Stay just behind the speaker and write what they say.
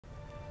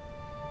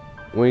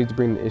We need to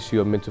bring the issue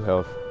of mental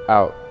health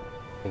out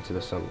into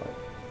the sunlight,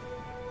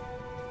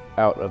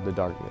 out of the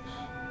darkness,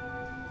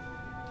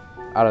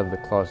 out of the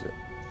closet.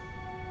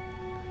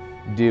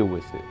 Deal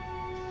with it.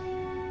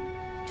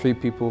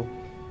 Treat people,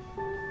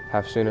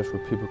 have centers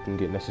where people can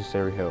get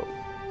necessary help.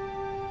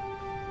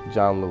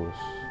 John Lewis.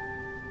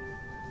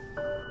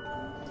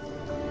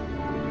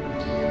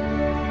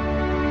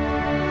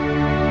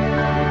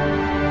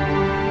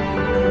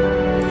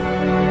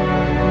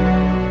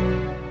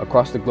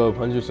 Across the globe,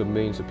 hundreds of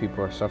millions of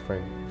people are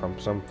suffering from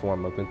some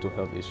form of mental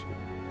health issue,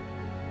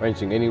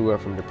 ranging anywhere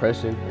from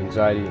depression,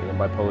 anxiety, and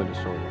bipolar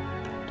disorder,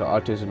 to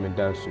autism and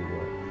Down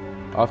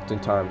syndrome.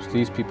 Oftentimes,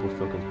 these people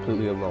feel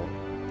completely alone,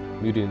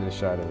 muted in the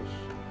shadows,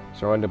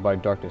 surrounded by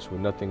darkness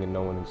with nothing and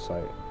no one in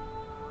sight.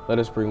 Let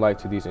us bring light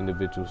to these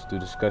individuals through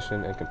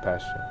discussion and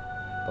compassion,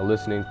 by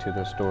listening to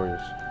their stories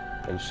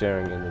and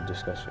sharing in the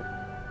discussion.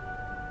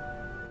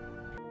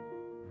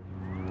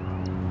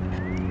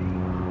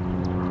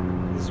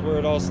 This is where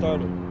it all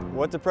started.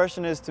 What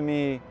depression is to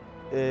me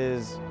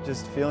is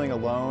just feeling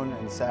alone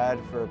and sad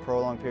for a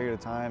prolonged period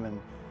of time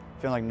and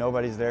feeling like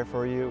nobody's there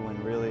for you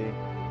when really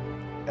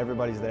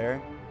everybody's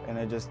there, and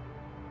you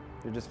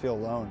just feel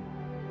alone.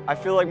 I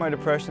feel like my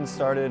depression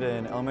started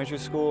in elementary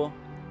school.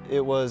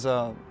 It was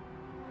a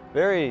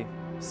very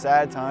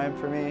sad time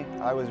for me.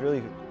 I was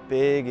really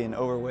big and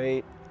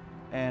overweight,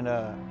 and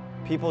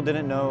people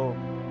didn't know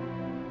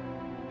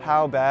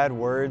how bad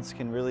words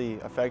can really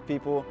affect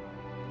people.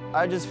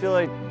 I just feel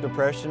like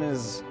depression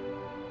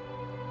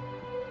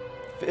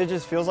it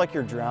just feels like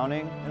you're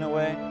drowning in a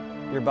way.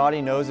 Your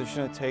body knows it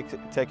shouldn't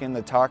take in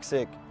the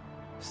toxic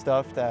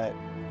stuff that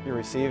you're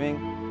receiving,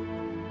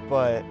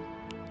 but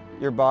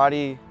your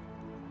body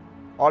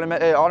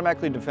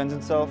automatically defends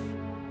itself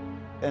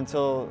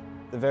until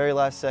the very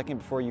last second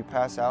before you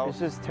pass out. It's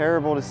just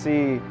terrible to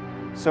see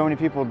so many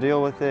people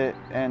deal with it,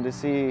 and to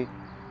see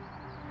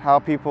how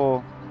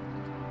people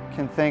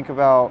can think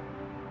about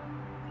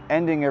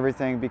ending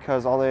everything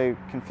because all they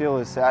can feel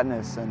is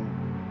sadness and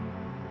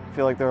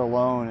feel like they're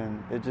alone,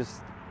 and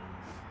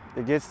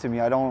it gets to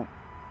me. I don't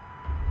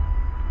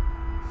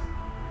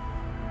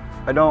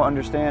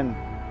understand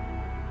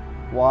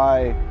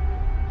why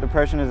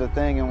depression is a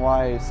thing and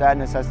why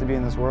sadness has to be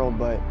in this world,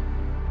 but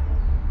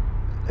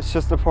it's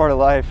just a part of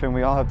life and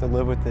we all have to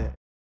live with it.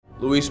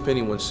 Louise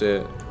Penny once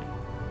said,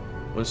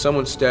 "When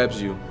someone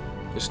stabs you,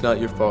 it's not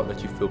your fault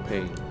that you feel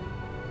pain."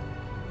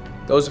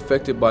 Those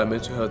affected by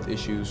mental health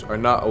issues are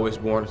not always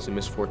born into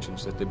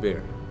misfortunes that they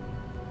bear.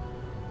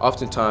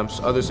 Oftentimes,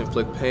 others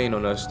inflict pain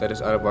on us that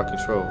is out of our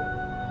control.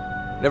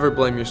 Never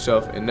blame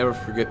yourself and never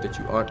forget that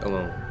you aren't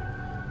alone.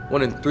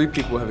 1 in 3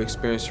 people have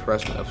experienced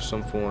harassment of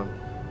some form.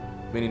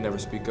 Many never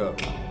speak up.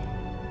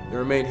 They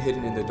remain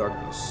hidden in the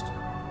darkness,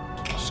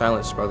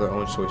 silenced by their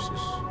own choices.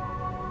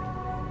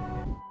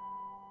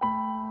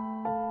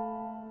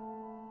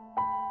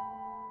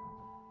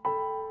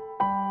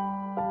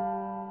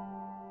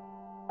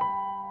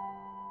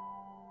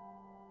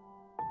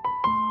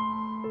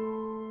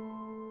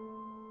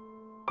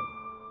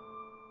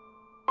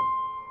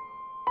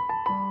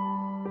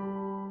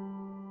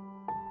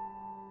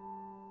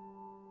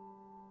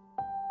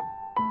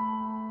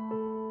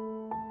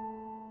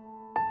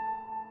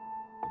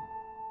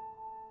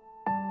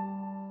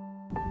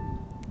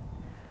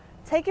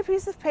 Take a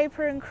piece of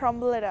paper and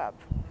crumble it up.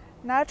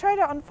 Now try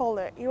to unfold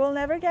it. You will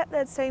never get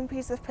that same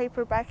piece of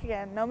paper back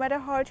again, no matter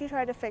how hard you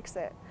try to fix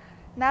it.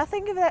 Now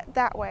think of it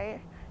that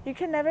way. You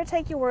can never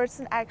take your words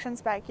and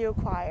actions back you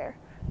acquire.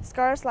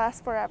 Scars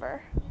last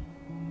forever.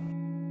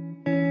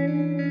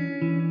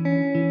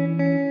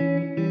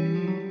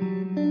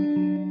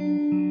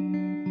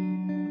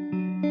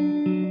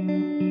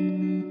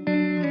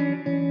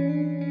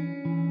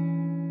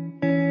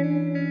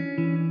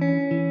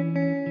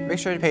 Make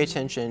sure to pay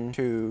attention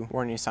to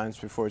warning signs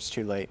before it's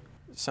too late.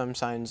 Some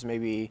signs may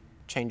be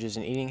changes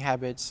in eating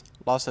habits,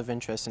 loss of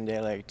interest in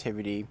daily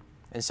activity,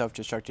 and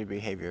self-destructive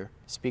behavior.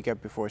 Speak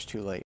up before it's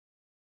too late.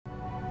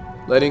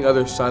 Letting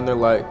others shine their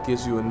light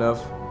gives you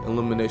enough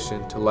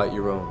illumination to light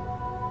your own.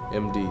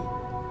 MD.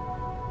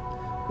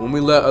 When we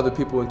let other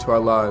people into our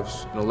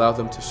lives and allow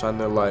them to shine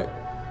their light,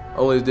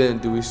 only then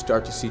do we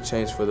start to see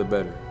change for the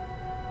better.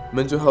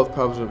 Mental health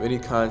problems of any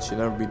kind should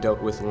never be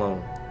dealt with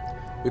alone.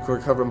 We can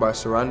recover by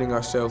surrounding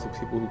ourselves with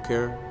people who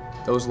care,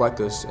 those like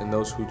us, and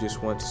those who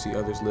just want to see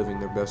others living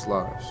their best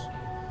lives.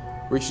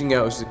 Reaching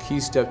out is the key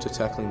step to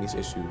tackling these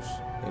issues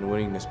and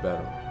winning this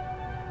battle.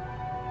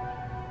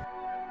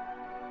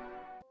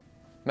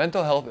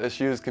 Mental health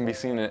issues can be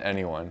seen in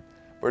anyone,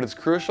 but it's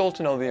crucial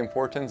to know the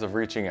importance of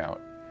reaching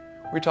out.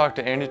 We talked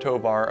to Andy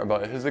Tovar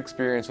about his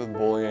experience with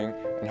bullying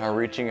and how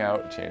reaching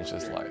out changed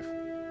his life.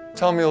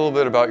 Tell me a little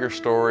bit about your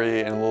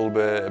story and a little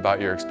bit about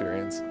your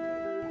experience.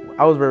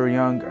 I was very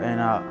young,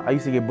 and I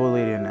used to get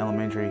bullied in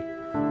elementary.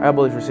 I got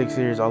bullied for 6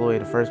 years, all the way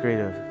to 1st grade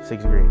of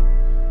 6th grade.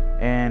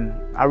 And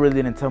I really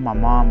didn't tell my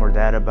mom or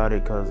dad about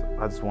it because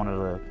I just wanted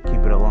to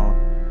keep it alone.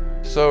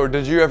 So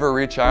did you ever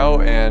reach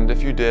out, and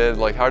if you did,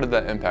 how did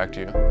that impact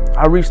you?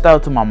 I reached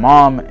out to my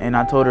mom, and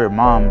I told her,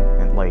 Mom,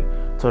 and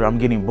told her I'm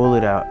getting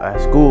bullied at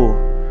school.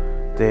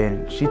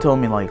 Then she told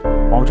me like,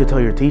 why don't you tell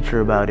your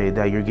teacher about it,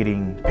 that you're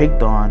getting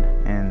picked on?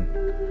 And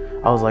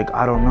I was like,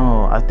 I don't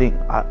know. I think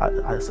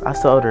I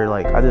told her,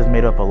 like, I just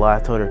made up a lie. I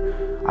told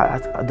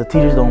her, the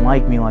teachers don't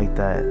like me like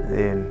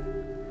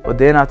that. But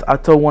then I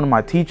told one of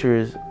my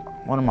teachers,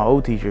 one of my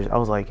old teachers, I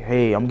was like,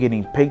 hey, I'm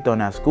getting picked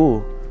on at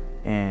school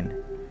and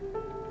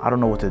I don't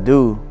know what to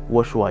do.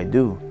 What should I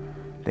do?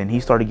 Then he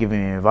started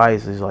giving me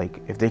advice. It's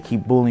like, if they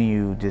keep bullying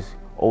you, just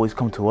always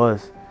come to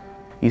us.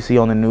 You see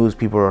on the news,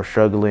 people are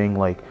struggling,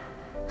 like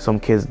some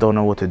kids don't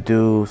know what to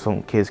do,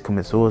 some kids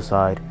commit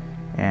suicide.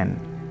 And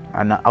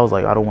I was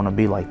like, I don't want to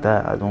be like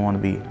that. I want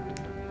to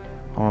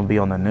be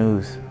on the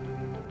news.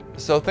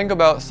 So think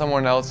about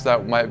someone else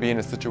that might be in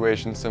a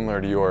situation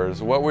similar to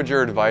yours. What would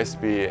your advice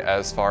be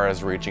as far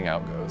as reaching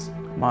out goes?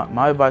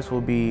 My advice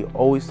would be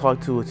always talk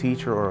to a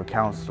teacher or a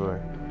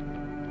counselor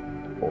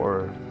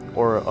or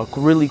a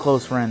really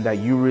close friend that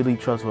you really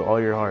trust with all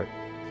your heart,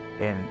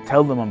 and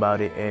tell them about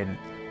it. And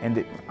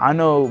I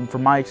know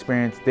from my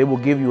experience, they will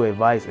give you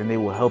advice and they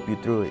will help you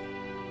through it.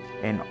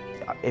 And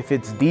if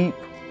it's deep,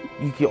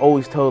 you can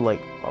always tell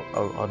like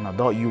an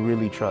adult you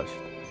really trust,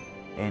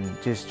 and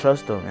just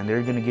trust them, and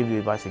they're gonna give you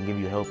advice and give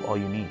you help all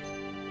you need.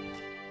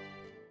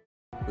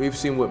 We've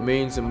seen what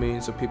millions and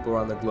millions of people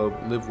around the globe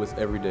live with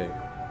every day.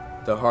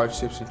 The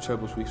hardships and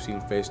troubles we've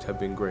seen faced have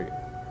been great,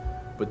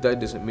 but that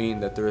doesn't mean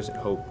that there isn't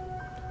hope.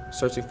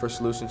 Searching for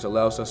solutions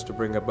allows us to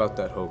bring about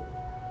that hope.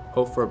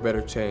 Hope for a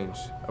better change,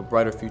 a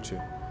brighter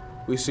future.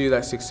 We see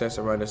that success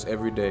around us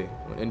every day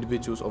when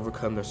individuals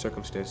overcome their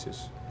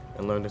circumstances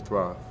and learn to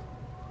thrive.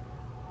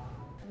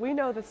 We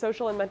know that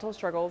social and mental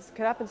struggles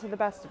can happen to the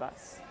best of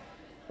us,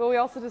 but we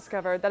also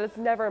discovered that it's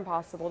never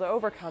impossible to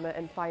overcome it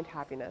and find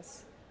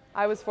happiness.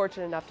 I was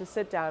fortunate enough to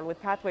sit down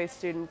with Pathways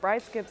student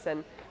Bryce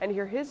Gibson and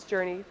hear his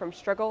journey from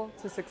struggle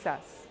to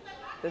success.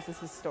 This is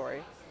his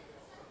story.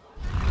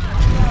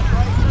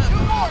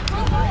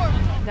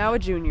 Now a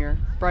junior,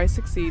 Bryce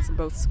succeeds in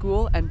both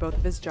school and both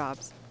of his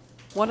jobs,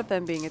 one of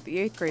them being at the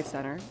 8th grade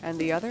center and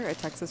the other at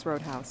Texas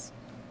Roadhouse.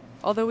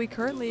 Although he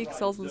currently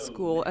excels in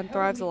school and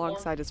thrives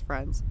alongside his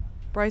friends,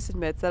 Bryce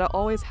admits that it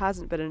always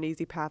hasn't been an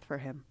easy path for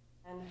him.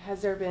 And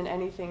has there been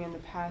anything in the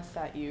past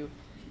that you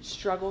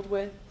struggled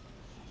with,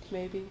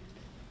 maybe?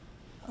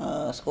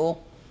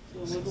 School.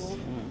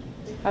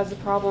 Has the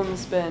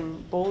problems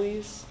been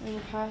bullies in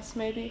the past,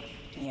 maybe?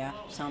 Yeah,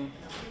 some.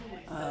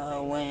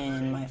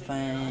 When my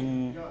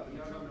friend,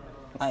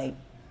 like,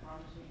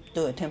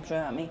 threw a temperature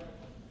at me.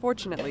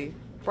 Fortunately,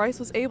 Bryce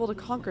was able to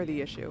conquer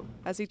the issue,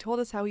 as he told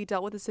us how he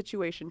dealt with the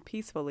situation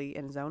peacefully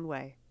in his own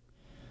way.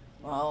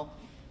 Well,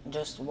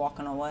 just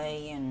walking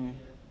away and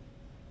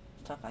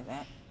stuff like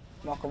that.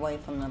 Walk away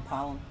from the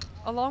problem.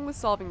 Along with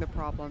solving the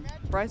problem,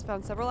 Bryce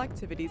found several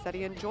activities that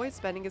he enjoyed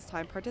spending his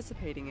time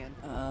participating in.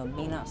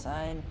 Being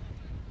outside,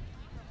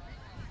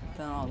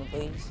 feeling all the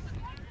breeze.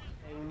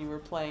 When you were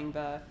playing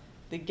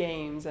the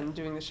games and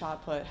doing the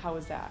shot put, how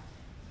was that?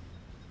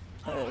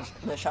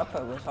 The shot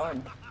put was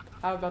hard.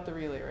 How about the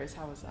relay race?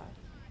 How was that?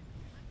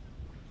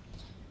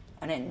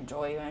 I didn't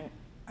enjoy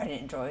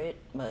it,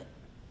 but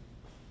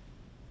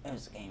it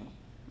was a game.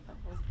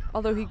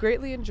 Although he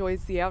greatly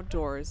enjoys the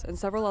outdoors and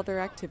several other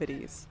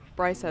activities,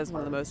 Bryce says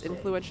one of the most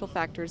influential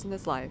factors in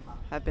his life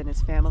have been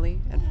his family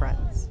and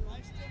friends.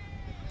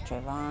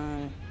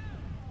 Trayvon,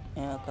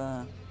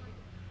 Erica,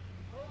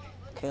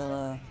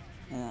 Kayla,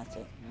 and that's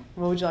it.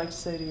 What would you like to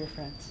say to your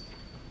friends?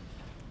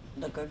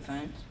 The good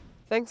friends.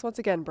 Thanks once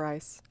again,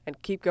 Bryce,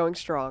 and keep going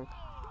strong.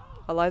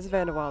 Eliza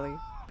Vandewally,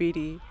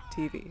 BD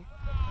TV.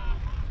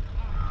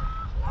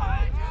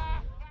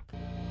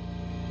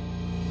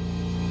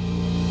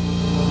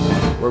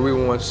 Where we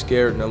were once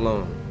scared and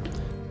alone,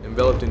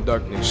 enveloped in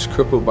darkness,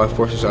 crippled by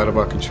forces out of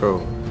our control,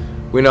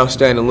 we now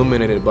stand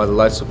illuminated by the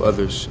lights of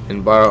others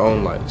and by our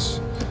own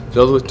lights.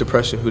 Those with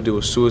depression who deal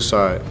with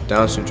suicide,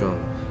 Down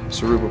syndrome,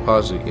 cerebral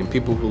palsy, and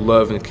people who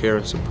love and care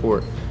and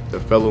support their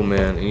fellow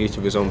man in each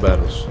of his own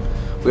battles.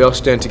 We all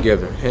stand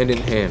together, hand in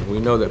hand. We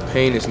know that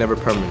pain is never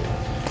permanent,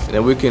 and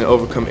that we can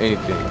overcome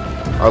anything.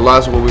 Our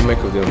lives are what we make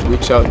of them.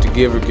 Reach out to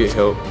give or get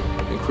help,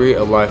 and create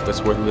a life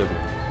that's worth living,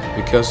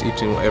 because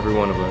each and every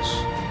one of us.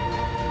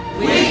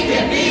 We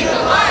can be